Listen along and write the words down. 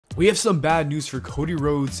We have some bad news for Cody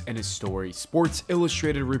Rhodes and his story. Sports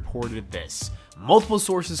Illustrated reported this. Multiple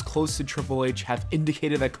sources close to Triple H have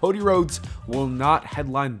indicated that Cody Rhodes will not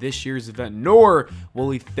headline this year's event, nor will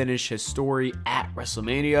he finish his story at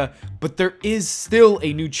WrestleMania, but there is still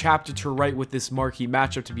a new chapter to write with this marquee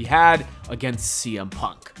matchup to be had against CM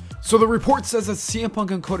Punk. So the report says that CM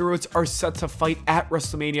Punk and Cody Rhodes are set to fight at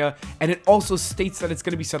WrestleMania, and it also states that it's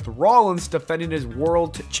going to be Seth Rollins defending his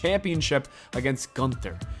World Championship against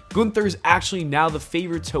Gunther. Gunther is actually now the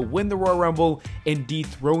favorite to win the Royal Rumble and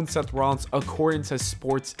dethrone Seth Rollins according to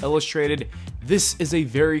Sports Illustrated. This is a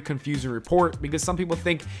very confusing report because some people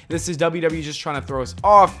think this is WWE just trying to throw us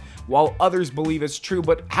off, while others believe it's true.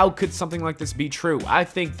 But how could something like this be true? I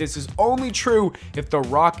think this is only true if The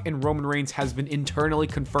Rock and Roman Reigns has been internally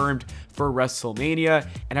confirmed for WrestleMania,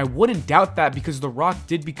 and I wouldn't doubt that because The Rock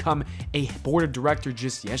did become a board of director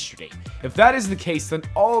just yesterday. If that is the case, then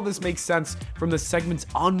all of this makes sense from the segments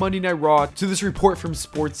on Monday Night Raw to this report from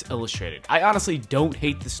Sports Illustrated. I honestly don't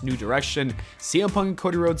hate this new direction. CM Punk and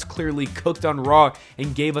Cody Rhodes clearly cooked on Raw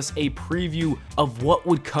and gave us a preview of what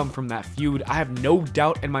would come from that feud. I have no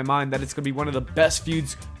doubt in my mind that it's going to be one of the best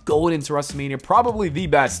feuds going into WrestleMania, probably the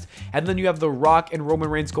best. And then you have The Rock and Roman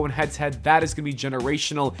Reigns going head to head. That is going to be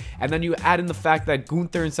generational. And then you add in the fact that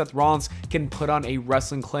Gunther and Seth Rollins can put on a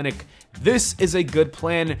wrestling clinic. This is a good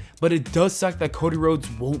plan, but it does suck that Cody Rhodes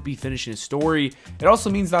won't be finishing his story. It also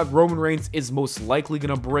means that Roman Reigns is most likely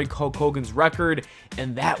going to break Hulk Hogan's record,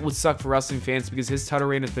 and that would suck for wrestling fans because his title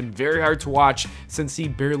reign has been very hard to watch since he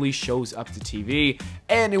barely shows up to TV.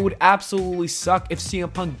 And it would absolutely suck if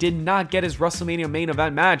CM Punk did not get his WrestleMania main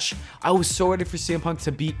event match. I was so ready for CM Punk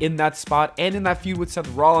to be in that spot and in that feud with Seth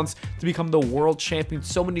Rollins to become the world champion.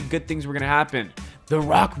 So many good things were going to happen. The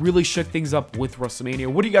Rock really shook things up with WrestleMania.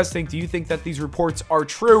 What do you guys think? Do you think that these reports are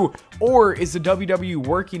true, or is the WWE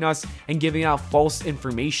working us and giving out false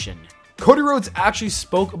information? Cody Rhodes actually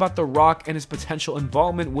spoke about The Rock and his potential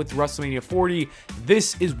involvement with WrestleMania 40.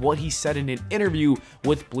 This is what he said in an interview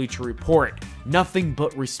with Bleacher Report. Nothing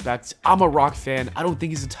but respect. I'm a Rock fan. I don't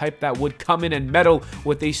think he's the type that would come in and meddle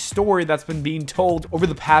with a story that's been being told over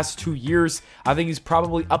the past 2 years. I think he's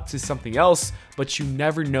probably up to something else, but you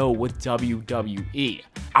never know with WWE.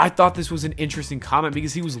 I thought this was an interesting comment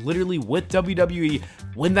because he was literally with WWE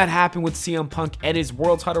when that happened with CM Punk and his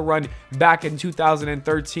world title run back in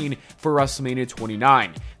 2013 for WrestleMania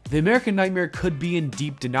 29. The American Nightmare could be in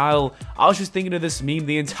deep denial. I was just thinking of this meme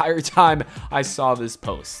the entire time I saw this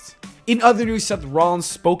post. In other news, Seth Rollins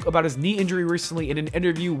spoke about his knee injury recently in an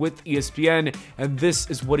interview with ESPN, and this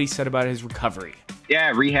is what he said about his recovery. Yeah,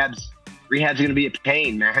 rehab's going to be a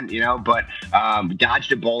pain, man, but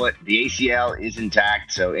dodged a bullet. The ACL is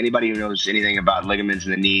intact, so anybody who knows anything about ligaments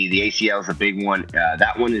in the knee, the ACL is a big one.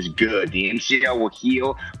 That one is good. The MCL will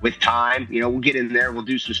heal with time. We'll get in there. We'll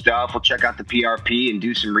do some stuff. We'll check out the PRP and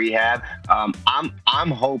do some rehab.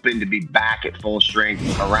 I'm hoping to be back at full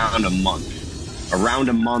strength around a month. Around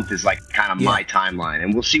a month is like kind of my timeline,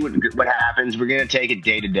 and we'll see what happens. We're gonna take it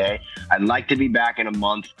day to day. I'd like to be back in a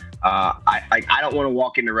month. I don't want to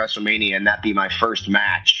walk into WrestleMania and that be my first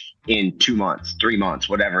match in 2 months, 3 months,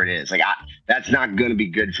 whatever it is. That's not gonna be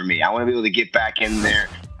good for me. I want to be able to get back in there,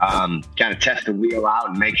 kind of test the wheel out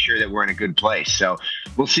and make sure that we're in a good place. So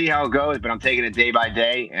we'll see how it goes, but I'm taking it day by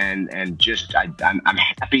day, and I'm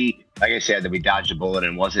happy. Like I said, that we dodged a bullet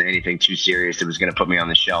and wasn't anything too serious that was going to put me on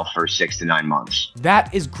the shelf for 6 to 9 months.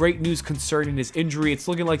 That is great news concerning his injury. It's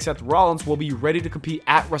looking like Seth Rollins will be ready to compete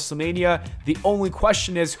at WrestleMania. The only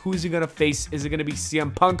question is, who's he going to face? Is it going to be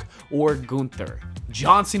CM Punk or Gunther?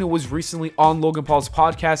 John Cena was recently on Logan Paul's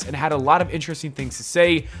podcast and had a lot of interesting things to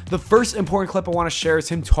say. The first important clip I want to share is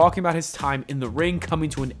him talking about his time in the ring coming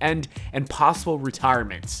to an end and possible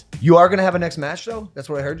retirement. You are going to have a next match, though? That's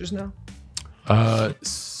what I heard just now?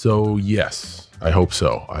 So yes, I hope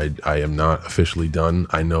so. I am not officially done.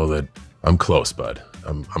 I know that I'm close, bud.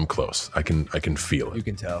 I'm close. I can feel it. You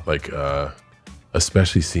can tell. Like,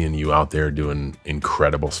 especially seeing you out there doing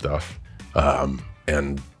incredible stuff.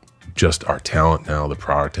 And just our talent now, the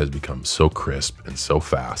product has become so crisp and so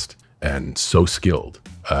fast and so skilled.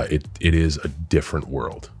 It is a different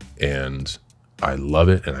world, and I love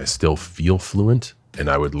it, and I still feel fluent, and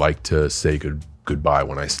I would like to say goodbye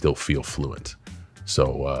when I still feel fluent.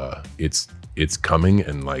 So it's coming,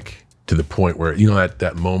 and like to the point where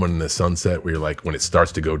that moment in the sunset where you're like, when it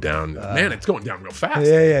starts to go down, man, it's going down real fast.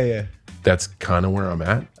 Yeah. That's kind of where I'm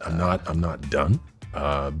at. I'm not done,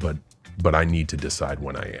 but I need to decide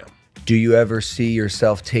when I am. Do you ever see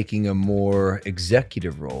yourself taking a more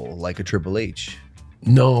executive role, like a Triple H?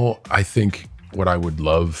 No, I think what I would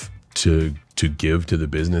love to give to the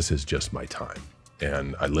business is just my time.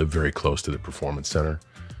 And I live very close to the Performance Center.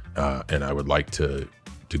 and I would like to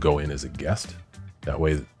go in as a guest. That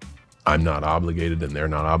way I'm not obligated and they're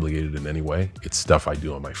not obligated in any way. It's stuff I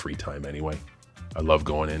do on my free time anyway. I love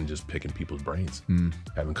going in and just picking people's brains,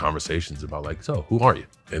 having conversations about like, so who are you?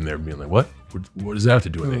 And they're being like, what does that have to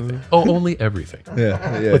do with anything? Oh, only everything.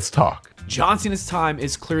 Yeah. Let's talk. John Cena's time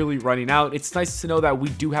is clearly running out. It's nice to know that we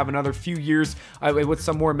do have another few years with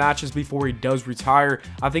some more matches before he does retire.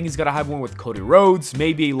 I think he's got to have one with Cody Rhodes,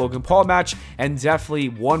 maybe a Logan Paul match, and definitely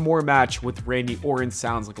one more match with Randy Orton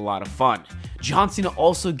sounds like a lot of fun. John Cena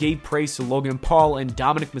also gave praise to Logan Paul and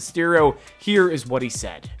Dominic Mysterio. Here is what he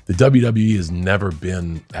said. The WWE has never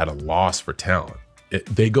been at a loss for talent.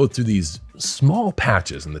 They go through these small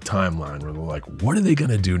patches in the timeline where they're like, what are they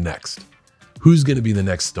going to do next? Who's going to be the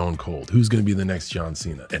next Stone Cold? Who's going to be the next John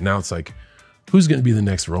Cena? And now it's like, who's going to be the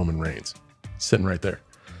next Roman Reigns? Sitting right there.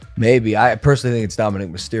 Maybe. I personally think it's Dominic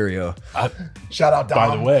Mysterio. Shout out, Dom.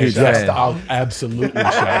 By the way, Yeah. I'll absolutely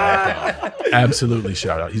shout out Dom. Absolutely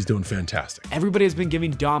shout out. He's doing fantastic. Everybody has been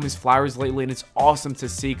giving Dom his flowers lately, and it's awesome to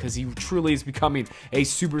see because he truly is becoming a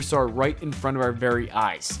superstar right in front of our very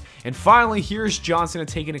eyes. And finally, here's John Cena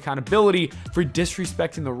taking accountability for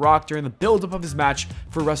disrespecting The Rock during the buildup of his match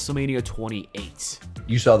for WrestleMania 28.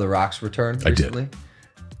 You saw The Rock's return I did. recently?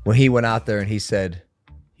 When he went out there and he said,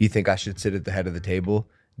 you think I should sit at the head of the table?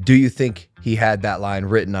 Do you think he had that line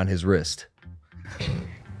written on his wrist?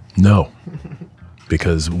 No,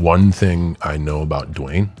 because one thing I know about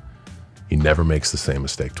Dwayne, he never makes the same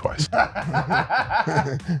mistake twice.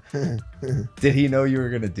 Did he know you were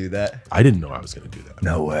going to do that? I didn't know I was going to do that.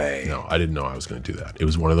 No way. No, I didn't know I was going to do that. It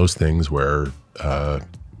was one of those things where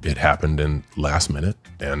it happened in last minute.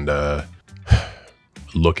 And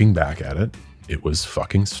looking back at it, it was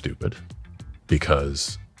fucking stupid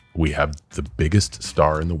because we have the biggest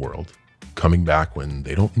star in the world coming back when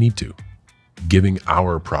they don't need to, giving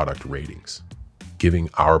our product ratings, giving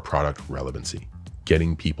our product relevancy,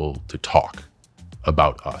 getting people to talk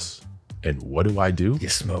about us. And what do? You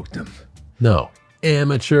smoked him. No.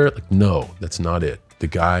 Amateur? Like, no, that's not it. The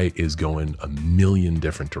guy is going a million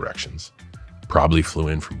different directions. Probably flew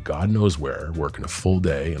in from God knows where, working a full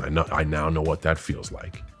day, and I now know what that feels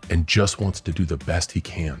like, and just wants to do the best he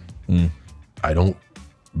can. I don't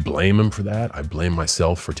blame him for that. I blame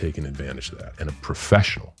myself for taking advantage of that. And a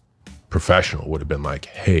professional would have been like,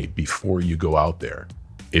 hey, before you go out there,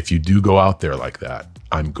 if you do go out there like that,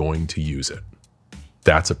 I'm going to use it.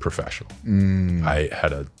 That's a professional. I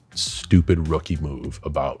had a stupid rookie move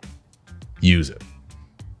about use it.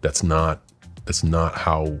 That's not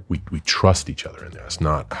how we trust each other in there. That's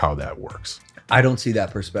not how that works. I don't see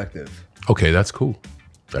that perspective. Okay, that's cool.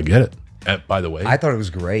 I get it. By the way, I thought it was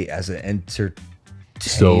great as an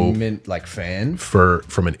entertainment fan.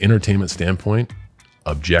 From an entertainment standpoint,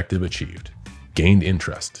 objective achieved. Gained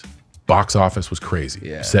interest. Box office was crazy.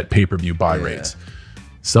 Yeah. Set pay-per-view buy rates.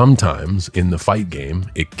 Sometimes in the fight game,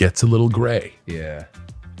 it gets a little gray. Yeah.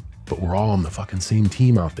 But we're all on the fucking same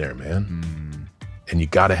team out there, man. And you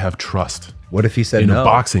got to have trust. What if he said In no? a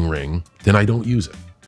boxing ring, then I don't use it.